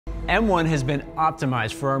M1 has been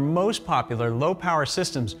optimized for our most popular low-power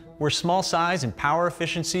systems where small size and power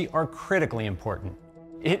efficiency are critically important.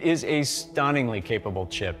 It is a stunningly capable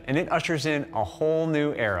chip, and it ushers in a whole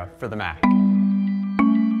new era for the Mac.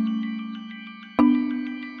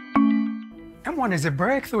 M1 is a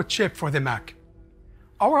breakthrough chip for the Mac.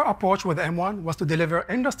 Our approach with M1 was to deliver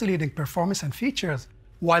industry-leading performance and features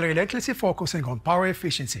while relentlessly focusing on power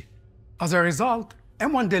efficiency. As a result,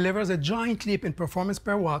 M1 delivers a giant leap in performance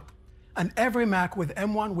per watt, and every Mac with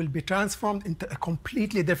M1 will be transformed into a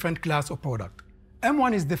completely different class of product.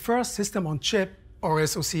 M1 is the first system on chip, or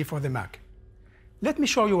SoC, for the Mac. Let me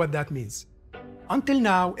show you what that means. Until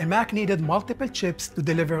now, a Mac needed multiple chips to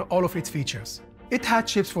deliver all of its features. It had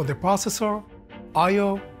chips for the processor,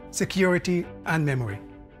 I/O, security, and memory.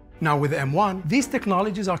 Now with M1, these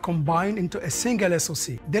technologies are combined into a single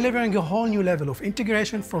SoC, delivering a whole new level of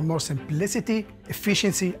integration for more simplicity,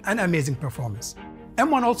 efficiency, and amazing performance.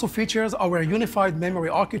 M1 also features our Unified Memory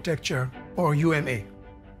Architecture, or UMA.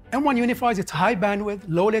 M1 unifies its high bandwidth,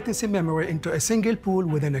 low latency memory into a single pool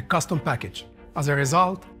within a custom package. As a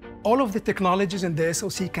result, all of the technologies in the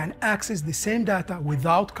SoC can access the same data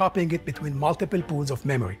without copying it between multiple pools of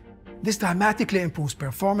memory. This dramatically improves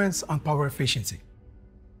performance and power efficiency.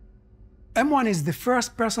 M1 is the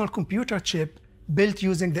first personal computer chip built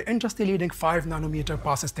using the industry-leading 5nm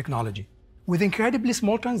process technology. With incredibly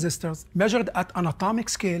small transistors measured at an atomic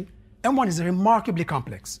scale, M1 is remarkably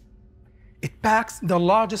complex. It packs the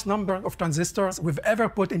largest number of transistors we've ever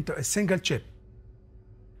put into a single chip.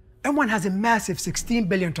 M1 has a massive 16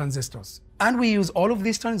 billion transistors, and we use all of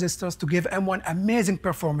these transistors to give M1 amazing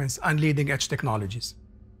performance and leading-edge technologies.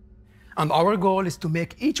 And our goal is to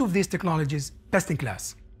make each of these technologies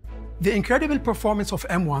best-in-class. The incredible performance of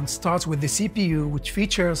M1 starts with the CPU, which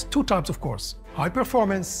features two types of cores: high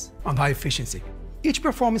performance and high efficiency. Each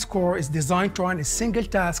performance core is designed to run a single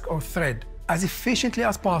task or thread as efficiently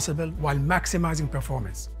as possible while maximizing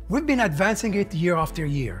performance. We've been advancing it year after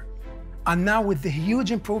year. And now with the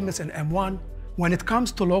huge improvements in M1, when it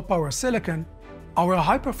comes to low-power silicon, our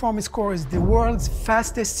high-performance core is the world's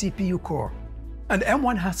fastest CPU core. And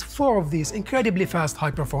M1 has 4 of these incredibly fast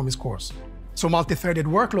high-performance cores. So multi-threaded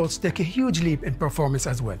workloads take a huge leap in performance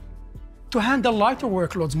as well. To handle lighter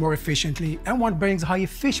workloads more efficiently, M1 brings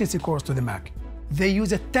high-efficiency cores to the Mac. They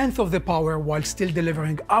use 1/10 of the power while still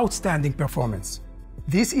delivering outstanding performance.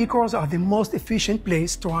 These E-cores are the most efficient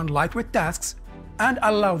place to run lightweight tasks and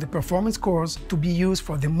allow the performance cores to be used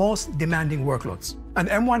for the most demanding workloads. And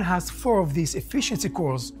M1 has 4 of these efficiency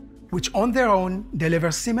cores, which on their own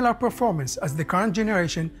deliver similar performance as the current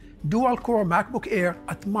generation dual-core MacBook Air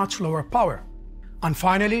at much lower power. And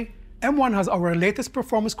finally, M1 has our latest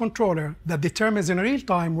performance controller that determines in real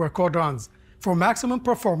time where code runs for maximum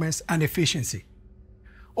performance and efficiency.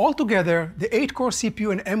 Altogether, the 8-core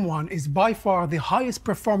CPU in M1 is by far the highest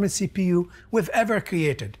performance CPU we've ever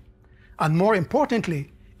created. And more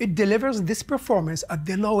importantly, it delivers this performance at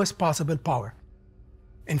the lowest possible power.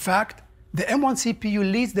 In fact, the M1 CPU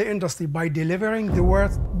leads the industry by delivering the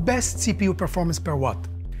world's best CPU performance per watt.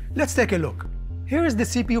 Let's take a look. Here is the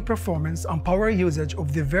CPU performance and power usage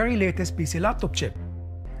of the very latest PC laptop chip.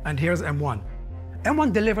 And here's M1.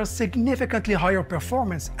 M1 delivers significantly higher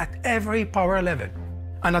performance at every power level.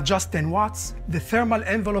 And at just 10 watts, the thermal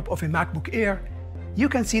envelope of a MacBook Air, you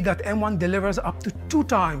can see that M1 delivers up to 2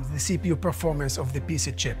 times the CPU performance of the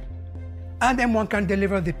PC chip. And M1 can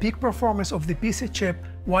deliver the peak performance of the PC chip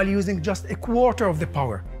while using just 1/4 of the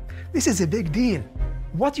power. This is a big deal.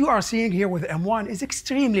 What you are seeing here with M1 is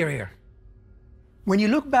extremely rare. When you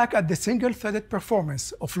look back at the single-threaded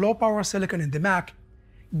performance of low-power silicon in the Mac,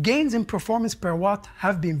 gains in performance per watt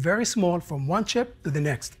have been very small from one chip to the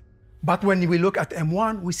next. But when we look at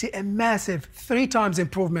M1, we see a massive 3 times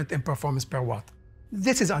improvement in performance per watt.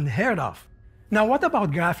 This is unheard of. Now, what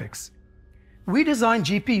about graphics? We designed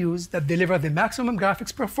GPUs that deliver the maximum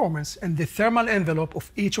graphics performance in the thermal envelope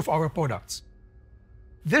of each of our products.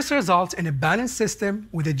 This results in a balanced system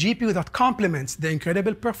with a GPU that complements the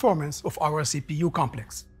incredible performance of our CPU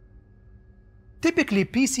complex. Typically,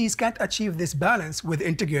 PCs can't achieve this balance with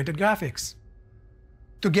integrated graphics.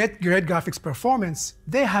 To get great graphics performance,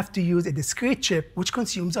 they have to use a discrete chip which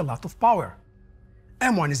consumes a lot of power.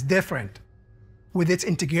 M1 is different. With its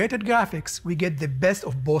integrated graphics, we get the best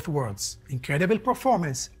of both worlds, incredible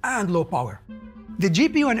performance and low power. The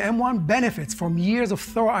GPU in M1 benefits from years of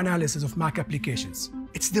thorough analysis of Mac applications.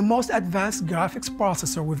 It's the most advanced graphics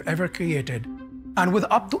processor we've ever created. And with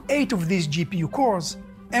up to 8 of these GPU cores,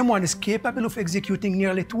 M1 is capable of executing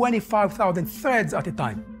nearly 25,000 threads at a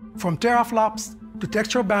time. From teraflops to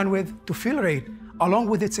texture bandwidth to fill rate, along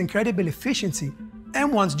with its incredible efficiency,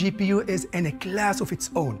 M1's GPU is in a class of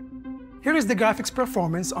its own. Here is the graphics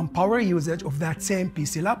performance and power usage of that same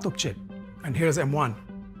PC laptop chip. And here's M1.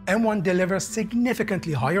 M1 delivers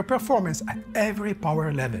significantly higher performance at every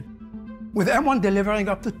power level, with M1 delivering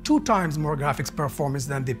up to 2 times more graphics performance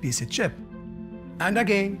than the PC chip. And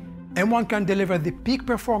again, M1 can deliver the peak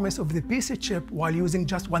performance of the PC chip while using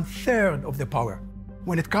just 1/3 of the power.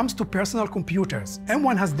 When it comes to personal computers,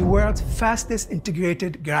 M1 has the world's fastest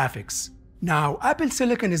integrated graphics. Now, Apple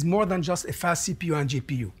Silicon is more than just a fast CPU and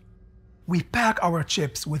GPU. We pack our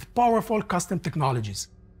chips with powerful custom technologies.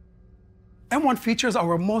 M1 features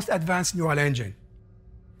our most advanced neural engine.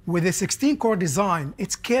 With a 16-core design,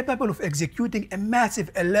 it's capable of executing a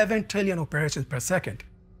massive 11 trillion operations per second.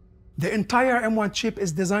 The entire M1 chip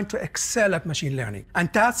is designed to excel at machine learning,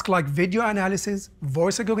 and tasks like video analysis,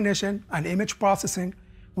 voice recognition, and image processing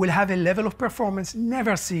will have a level of performance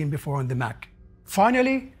never seen before on the Mac.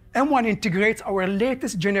 Finally, M1 integrates our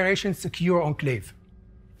latest generation secure enclave.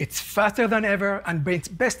 It's faster than ever and brings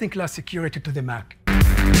best-in-class security to the Mac.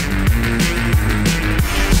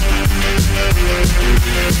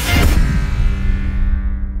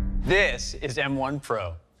 This is M1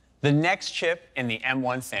 Pro, the next chip in the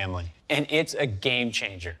M1 family, and it's a game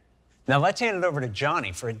changer. Now let's hand it over to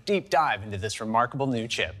Johny for a deep dive into this remarkable new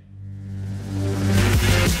chip.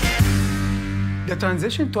 The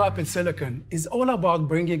transition to Apple Silicon is all about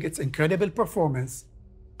bringing its incredible performance,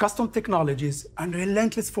 custom technologies, and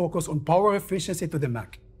relentless focus on power efficiency to the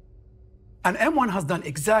Mac. And M1 has done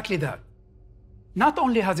exactly that. Not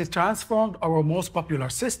only has it transformed our most popular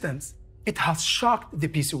systems, it has shocked the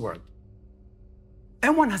PC world.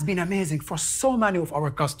 M1 has been amazing for so many of our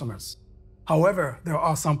customers. However, there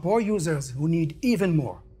are some poor users who need even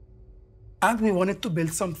more. And we wanted to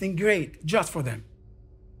build something great just for them.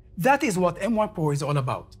 That is what M1 Pro is all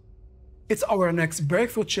about. It's our next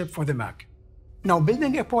breakthrough chip for the Mac. Now,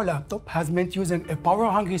 building a Pro laptop has meant using a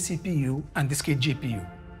power-hungry CPU and discrete GPU.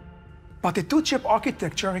 But a 2-chip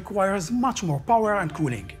architecture requires much more power and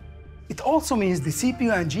cooling. It also means the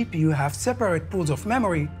CPU and GPU have separate pools of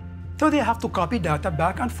memory, so they have to copy data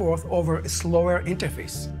back and forth over a slower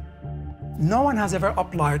interface. No one has ever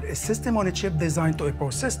applied a system-on-a-chip design to a Pro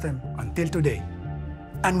system until today.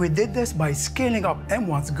 And we did this by scaling up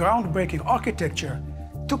M1's groundbreaking architecture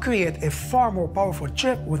to create a far more powerful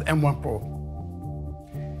chip with M1 Pro.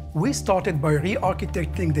 We started by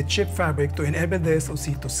re-architecting the chip fabric to enable the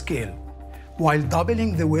SoC to scale, while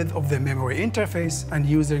doubling the width of the memory interface and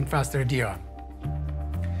using faster DRAM.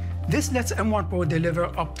 This lets M1 Pro deliver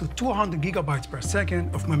up to 200 GB per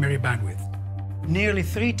second of memory bandwidth, nearly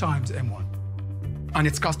 3 times M1. And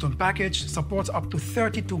its custom package supports up to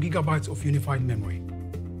 32 GB of unified memory.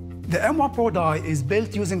 The M1 Pro die is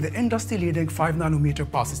built using the industry-leading 5nm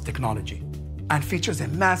process technology and features a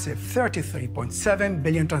massive 33.7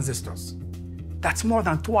 billion transistors. That's more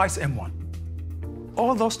than twice M1.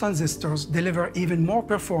 All those transistors deliver even more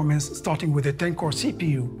performance, starting with a 10-core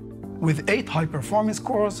CPU, with 8 high-performance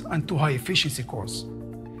cores and 2 high-efficiency cores,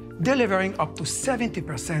 delivering up to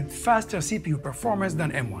 70% faster CPU performance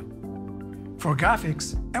than M1. For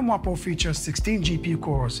graphics, M1 Pro features 16 GPU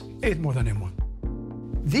cores, 8 more than M1.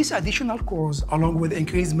 These additional cores, along with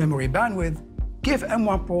increased memory bandwidth, give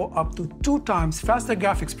M1 Pro up to 2 times faster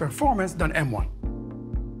graphics performance than M1.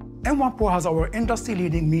 M1 Pro has our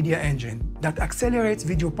industry-leading media engine that accelerates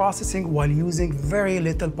video processing while using very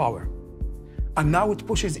little power. And now it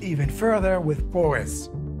pushes even further with ProRes.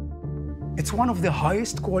 It's one of the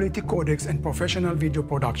highest quality codecs in professional video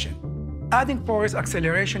production. Adding ProRes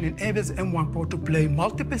acceleration enables M1 Pro to play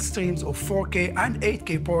multiple streams of 4K and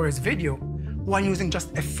 8K ProRes video while using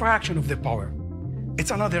just a fraction of the power.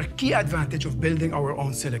 It's another key advantage of building our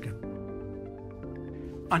own silicon.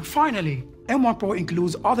 And finally, M1 Pro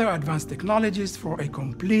includes other advanced technologies for a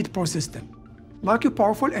complete Pro system, like a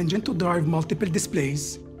powerful engine to drive multiple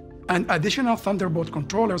displays, and additional Thunderbolt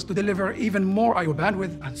controllers to deliver even more I/O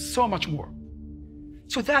bandwidth, and so much more.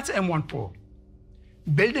 So that's M1 Pro.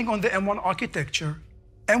 Building on the M1 architecture,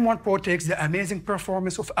 M1 Pro takes the amazing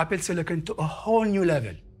performance of Apple Silicon to a whole new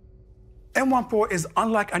level. M1 Pro is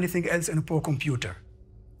unlike anything else in a Pro computer.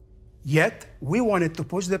 Yet, we wanted to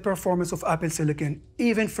push the performance of Apple Silicon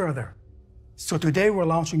even further. So today we're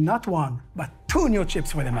launching not 1, but 2 new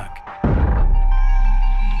chips for the Mac.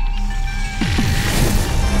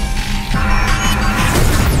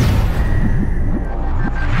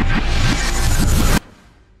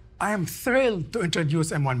 I am thrilled to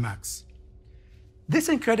introduce M1 Max. This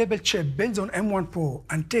incredible chip builds on M1 Pro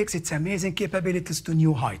and takes its amazing capabilities to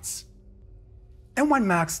new heights. M1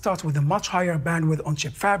 Max starts with a much higher bandwidth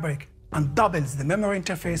on-chip fabric and doubles the memory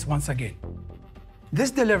interface once again.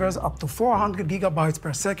 This delivers up to 400 GB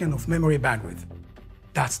per second of memory bandwidth.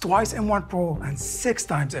 That's twice M1 Pro and 6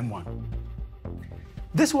 times M1.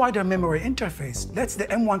 This wider memory interface lets the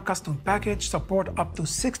M1 custom package support up to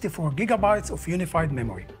 64 gigabytes of unified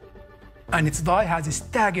memory. And its die has a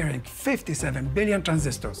staggering 57 billion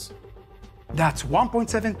transistors. That's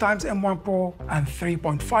 1.7 times M1 Pro and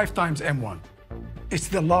 3.5 times M1. It's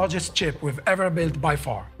the largest chip we've ever built by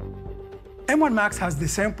far. M1 Max has the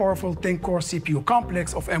same powerful 10-core CPU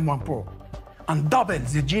complex of M1 Pro and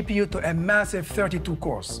doubles the GPU to a massive 32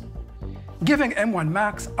 cores, giving M1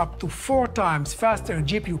 Max up to 4 times faster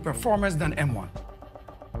GPU performance than M1.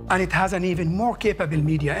 And it has an even more capable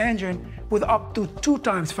media engine with up to 2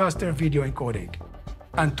 times faster video encoding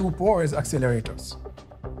and 2 ProRes accelerators.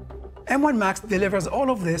 M1 Max delivers all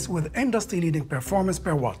of this with industry-leading performance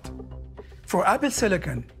per watt. For Apple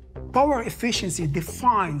Silicon, power efficiency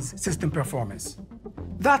defines system performance.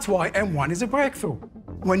 That's why M1 is a breakthrough.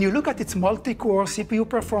 When you look at its multi-core CPU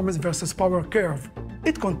performance versus power curve,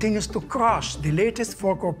 it continues to crush the latest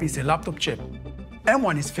 4-core PC laptop chip.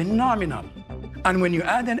 M1 is phenomenal. And when you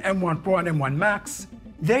add in M1 Pro and M1 Max,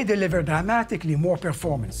 they deliver dramatically more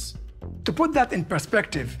performance. To put that in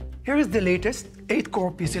perspective, here is the latest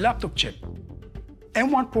 8-core PC laptop chip.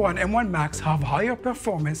 M1 Pro and M1 Max have higher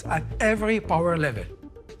performance at every power level.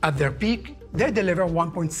 At their peak, they deliver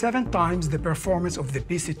 1.7 times the performance of the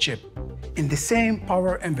PC chip in the same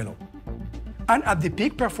power envelope. And at the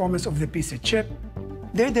peak performance of the PC chip,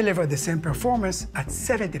 they deliver the same performance at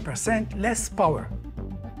 70% less power.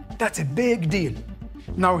 That's a big deal.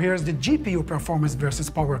 Now here's the GPU performance versus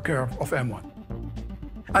power curve of M1.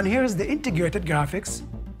 And here's the integrated graphics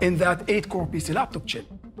in that 8-core PC laptop chip.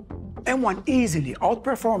 M1 easily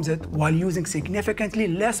outperforms it while using significantly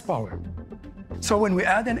less power. So when we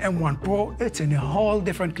add an M1 Pro, it's in a whole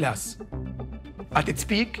different class. At its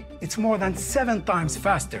peak, it's more than 7 times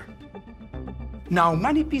faster. Now,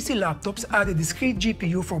 many PC laptops add a discrete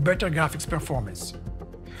GPU for better graphics performance.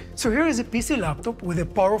 So here is a PC laptop with a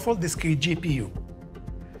powerful discrete GPU.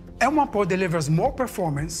 M1 Pro delivers more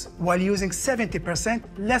performance while using 70%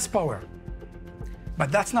 less power.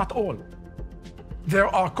 But that's not all. There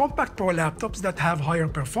are compact Pro laptops that have higher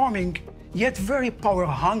performing, yet very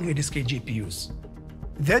power-hungry discrete GPUs.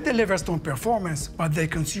 They deliver strong performance, but they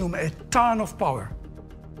consume a ton of power.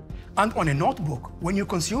 And on a notebook, when you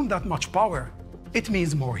consume that much power, it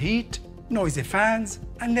means more heat, noisy fans,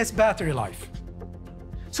 and less battery life.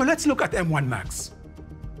 So let's look at M1 Max.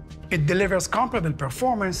 It delivers comparable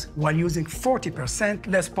performance while using 40%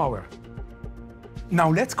 less power. Now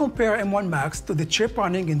let's compare M1 Max to the chip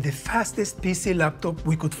running in the fastest PC laptop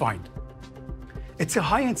we could find. It's a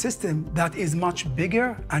high-end system that is much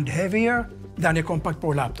bigger and heavier than a compact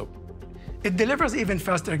Pro laptop. It delivers even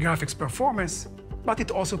faster graphics performance, but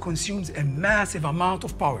it also consumes a massive amount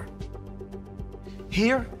of power.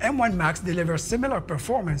 Here, M1 Max delivers similar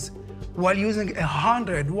performance while using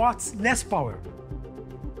 100 watts less power.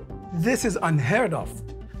 This is unheard of,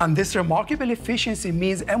 and this remarkable efficiency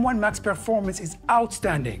means M1 Max performance is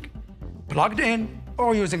outstanding, plugged in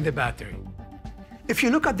or using the battery. If you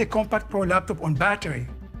look at the compact Pro laptop on battery,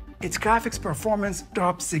 its graphics performance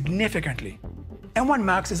drops significantly. M1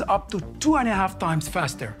 Max is up to 2.5 times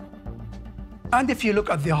faster. And if you look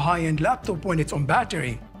at the high-end laptop when it's on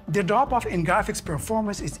battery, the drop-off in graphics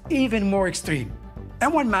performance is even more extreme.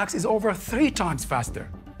 M1 Max is over 3 times faster.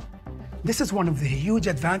 This is one of the huge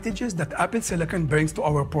advantages that Apple Silicon brings to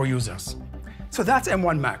our Pro users. So that's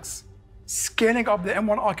M1 Max, scaling up the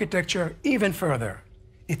M1 architecture even further.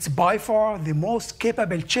 It's by far the most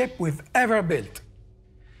capable chip we've ever built.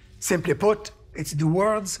 Simply put, it's the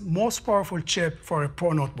world's most powerful chip for a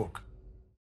Pro notebook.